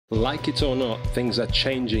Like it or not, things are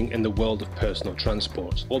changing in the world of personal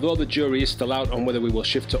transport. Although the jury is still out on whether we will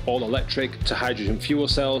shift to all electric, to hydrogen fuel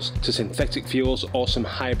cells, to synthetic fuels, or some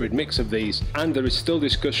hybrid mix of these, and there is still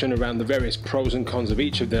discussion around the various pros and cons of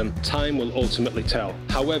each of them, time will ultimately tell.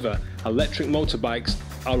 However, electric motorbikes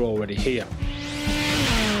are already here.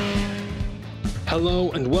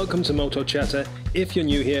 Hello and welcome to Moto Chatter. If you're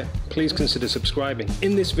new here, please consider subscribing.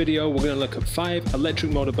 In this video, we're going to look at 5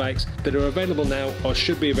 electric motorbikes that are available now or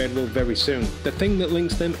should be available very soon. The thing that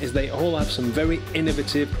links them is they all have some very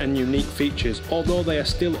innovative and unique features, although they are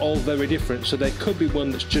still all very different, so there could be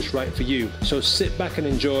one that's just right for you. So sit back and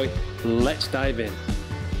enjoy. Let's dive in.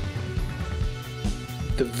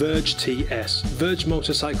 The Verge TS. Verge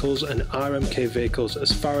motorcycles and RMK vehicles,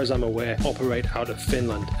 as far as I'm aware, operate out of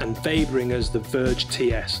Finland, and they bring us the Verge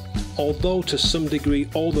TS. Although to some degree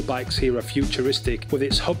all the bikes here are futuristic, with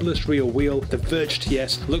its hubless rear wheel, the Verge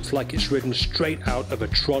TS looks like it's ridden straight out of a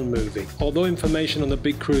Tron movie. Although information on the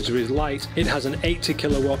big cruiser is light, it has an 80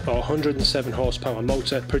 kilowatt or 107 horsepower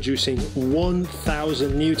motor producing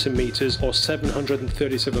 1000 newton meters or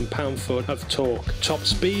 737 pound-foot of torque. Top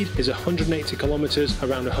speed is 180 kilometers,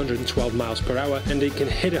 around 112 miles per hour, and it can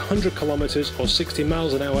hit 100 kilometers or 60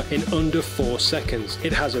 miles an hour in under 4 seconds.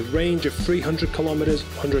 It has a range of 300 kilometers,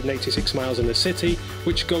 186 miles in the city,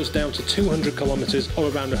 which goes down to 200 kilometers or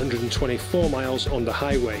around 124 miles on the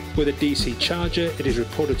highway. With a DC charger, it is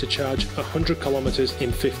reported to charge 100 kilometers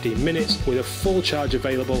in 15 minutes, with a full charge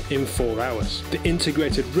available in 4 hours. The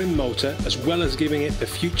integrated rim motor, as well as giving it the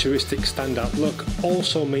futuristic standout look,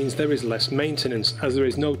 also means there is less maintenance, as there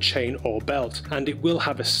is no chain or belt, and it will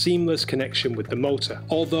have a seamless connection with the motor.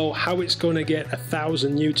 Although how it's going to get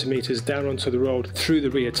 1000 newton meters down onto the road through the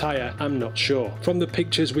rear tyre, I'm not sure. From the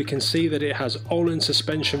pictures we can see that it has all-in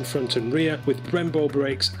suspension front and rear with Brembo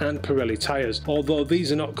brakes and Pirelli tyres, although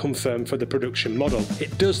these are not confirmed for the production model.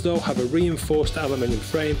 It does though have a reinforced aluminium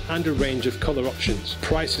frame and a range of colour options.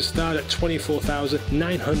 Prices start at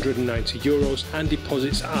 €24,990 and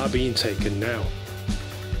deposits are being taken now.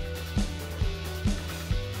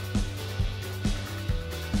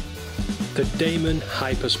 The Damon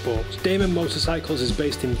Hypersport. Damon Motorcycles is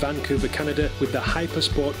based in Vancouver, Canada, with the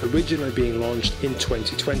Hypersport originally being launched in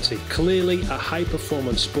 2020. Clearly a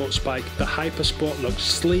high-performance sports bike, the Hypersport looks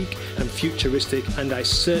sleek and futuristic, and I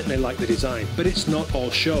certainly like the design. But it's not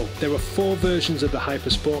all show. There are 4 versions of the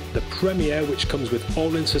Hypersport: the Premier, which comes with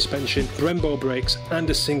all-in suspension, Brembo brakes, and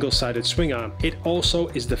a single-sided swing arm. It also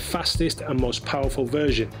is the fastest and most powerful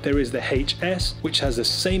version. There is the HS, which has the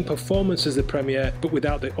same performance as the Premier, but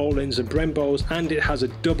without the all-ins and Brembos, and it has a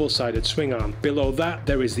double-sided swing arm. Below that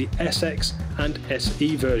there is the SX and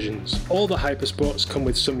SE versions. All the Hypersports come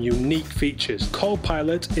with some unique features.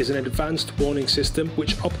 Co-Pilot is an advanced warning system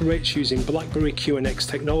which operates using BlackBerry QNX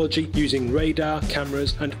technology, using radar,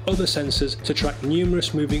 cameras and other sensors to track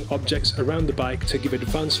numerous moving objects around the bike to give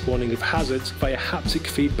advanced warning of hazards via haptic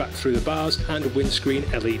feedback through the bars and windscreen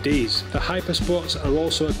LEDs. The Hypersports are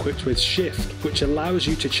also equipped with Shift, which allows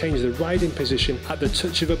you to change the riding position at the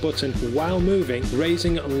touch of a button while moving,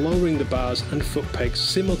 raising and lowering the bars and foot pegs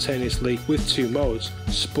simultaneously with 2 modes,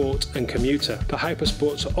 Sport and Commuter. The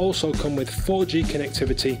Hypersports also come with 4G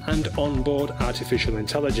connectivity and onboard artificial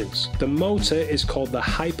intelligence. The motor is called the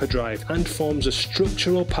Hyperdrive and forms a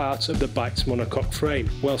structural part of the bike's monocoque frame,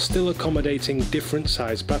 while still accommodating different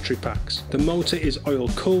size battery packs. The motor is oil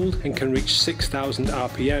cooled and can reach 6000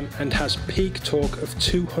 RPM and has peak torque of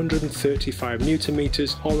 235 newton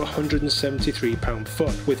meters or 173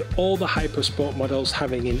 pound-foot, with all the Hypersport models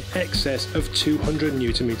having in excess of 200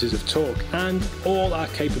 newton meters of torque, and all are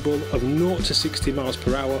capable of 0 to 60 miles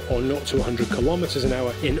per hour or 0 to 100 kilometers an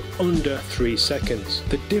hour in under 3 seconds.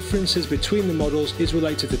 The differences between the models is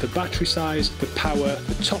related to the battery size, the power,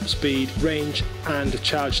 the top speed, range and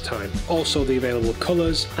charge time. Also the available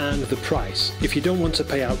colours and the price. If you don't want to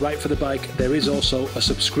pay outright for the bike, there is also a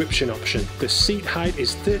subscription option. The seat height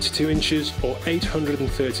is 32 inches or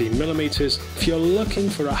 830 millimeters. If you're looking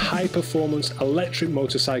for a high-performance electric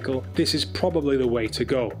motorcycle, this is probably the way to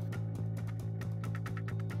go.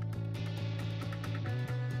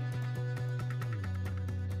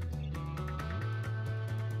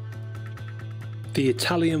 The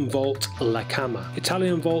Italian Volt Lacama.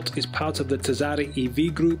 Italian Volt is part of the Tesari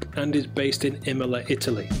EV group and is based in Imola,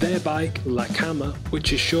 Italy. Their bike, Lacama,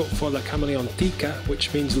 which is short for La Camaleontica,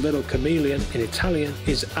 which means little chameleon in Italian,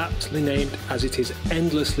 is aptly named as it is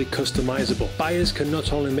endlessly customizable. Buyers can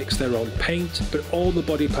not only mix their own paint, but all the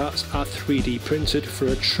body parts are 3D printed for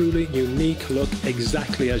a truly unique look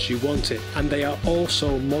exactly as you want it, and they are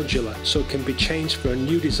also modular, so can be changed for a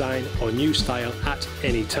new design or new style at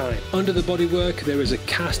any time. Under the bodywork, there is a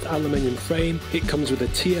cast aluminium frame. It comes with a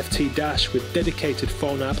TFT dash with dedicated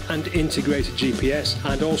phone app and integrated GPS,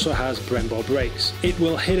 and also has Brembo brakes. It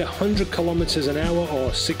will hit 100 kilometers an hour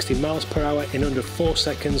or 60 miles per hour in under 4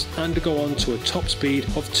 seconds and go on to a top speed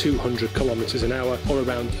of 200 kilometers an hour or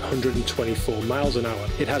around 124 miles an hour.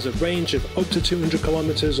 It has a range of up to 200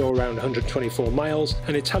 kilometers or around 124 miles,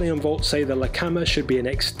 and Italian Volt say the Lacama should be an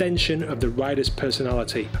extension of the rider's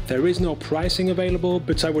personality. There is no pricing available,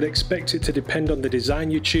 but I would expect it to depend on the design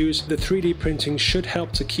you choose. The 3D printing should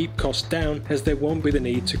help to keep costs down, as there won't be the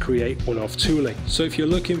need to create one-off tooling. So if you're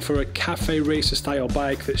looking for a cafe racer style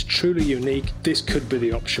bike that's truly unique, this could be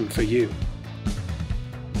the option for you.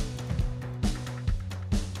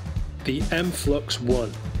 The Emflux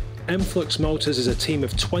One. Emflux Motors is a team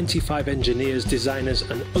of 25 engineers, designers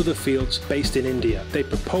and other fields based in India. They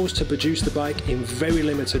propose to produce the bike in very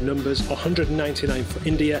limited numbers, 199 for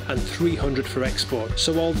India and 300 for export.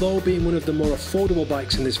 So although being one of the more affordable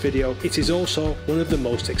bikes in this video, it is also one of the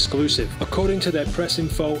most exclusive. According to their press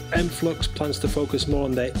info, Emflux plans to focus more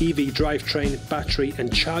on their EV drivetrain, battery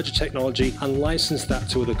and charger technology and license that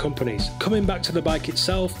to other companies. Coming back to the bike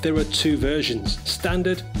itself, there are two versions.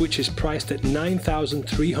 Standard, which is priced at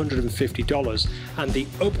 $9,350, and the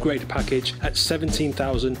upgrade package at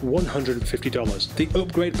 $17,150. The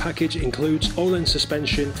upgrade package includes all-in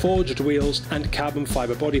suspension, forged wheels and carbon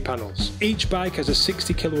fiber body panels. Each bike has a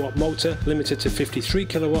 60 kilowatt motor limited to 53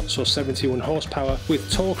 kilowatts or 71 horsepower,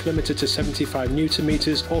 with torque limited to 75 newton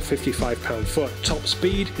meters or 55 pound-foot. Top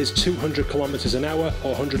speed is 200 kilometers an hour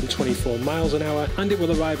or 124 miles an hour, and it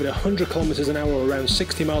will arrive at 100 kilometers an hour or around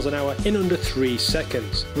 60 miles an hour in under 3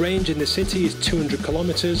 seconds. Range in the city is 200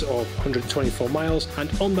 kilometers or 124 miles, and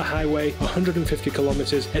on the highway 150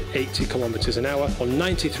 kilometers at 80 kilometers an hour or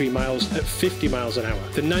 93 miles at 50 miles an hour.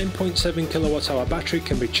 The 9.7 kilowatt hour battery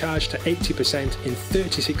can be charged to 80% in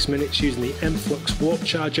 36 minutes using the Emflux Warp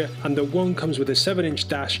charger, and the One comes with a 7-inch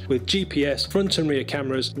dash with GPS, front and rear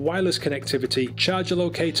cameras, wireless connectivity, charger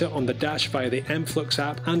locator on the dash via the Emflux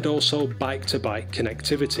app, and also bike-to-bike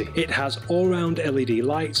connectivity. It has all-round LED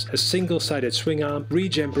lights, a single-sided swing arm,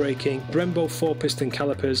 regen braking, Brembo 4-piston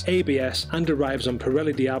calipers, ABS, and arrives on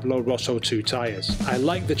Pirelli Diablo Rosso 2 tyres. I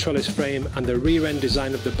like the trellis frame, and the rear end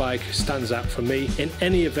design of the bike stands out for me. In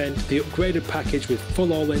any event, the upgraded package with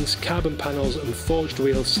full all-ins, carbon panels and forged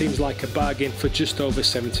wheels seems like a bargain for just over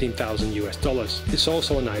 $17,000 US. It's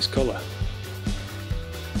also a nice colour.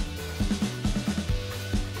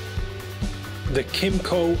 The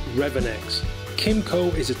Kymco RevoNex.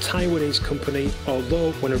 Kymco is a Taiwanese company,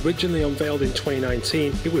 although when originally unveiled in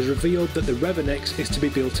 2019, it was revealed that the RevoNex is to be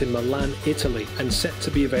built in Milan, Italy, and set to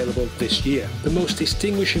be available this year. The most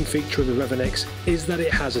distinguishing feature of the RevoNex is that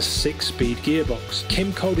it has a 6-speed gearbox.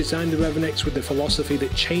 Kymco designed the RevoNex with the philosophy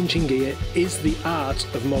that changing gear is the art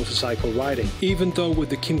of motorcycle riding. Even though with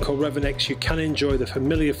the Kymco RevoNex you can enjoy the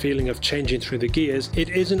familiar feeling of changing through the gears, it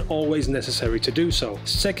isn't always necessary to do so.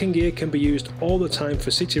 Second gear can be used all the time for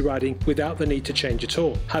city riding without the need to change at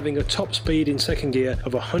all, having a top speed in second gear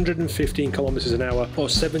of 115 kilometers an hour or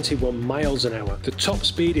 71 miles an hour. The top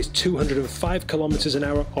speed is 205 kilometers an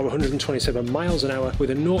hour or 127 miles an hour, with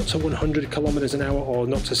a 0 to 100 kilometers an hour or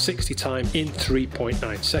 0 to 60 time in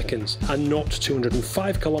 3.9 seconds, and 0 to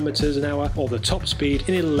 205 kilometers an hour or the top speed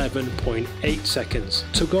in 11.8 seconds.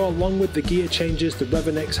 To go along with the gear changes, the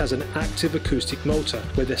RevoNex has an active acoustic motor,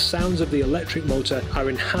 where the sounds of the electric motor are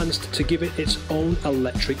enhanced to give it its own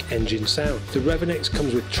electric engine sound. The RevoNex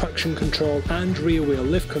comes with traction control and rear wheel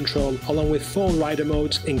lift control, along with 4 rider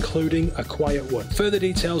modes, including a quiet one. Further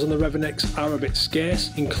details on the RevoNex are a bit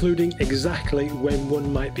scarce, including exactly when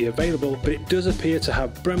one might be available, but it does appear to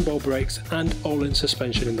have Brembo brakes and all-in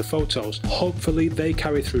suspension in the photos. Hopefully they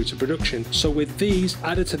carry through to production. So with these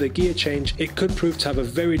added to the gear change, it could prove to have a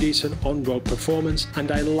very decent on-road performance,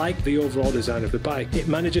 and I like the overall design of the bike. It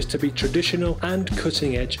manages to be traditional and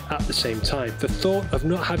cutting edge at the same time. The thought of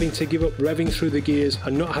not having to give up revving through the gears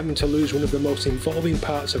and not having to lose one of the most involving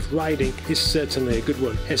parts of riding is certainly a good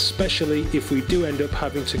one, especially if we do end up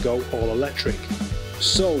having to go all electric.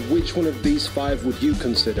 So which one of these 5 would you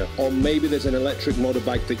consider? Or maybe there's an electric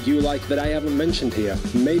motorbike that you like that I haven't mentioned here.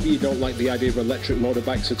 Maybe you don't like the idea of electric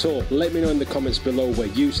motorbikes at all. Let me know in the comments below where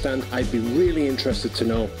you stand. I'd be really interested to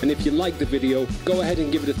know. And if you like the video, go ahead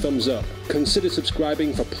and give it a thumbs up. Consider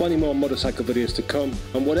subscribing for plenty more motorcycle videos to come.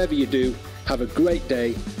 And whatever you do, have a great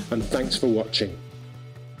day and thanks for watching.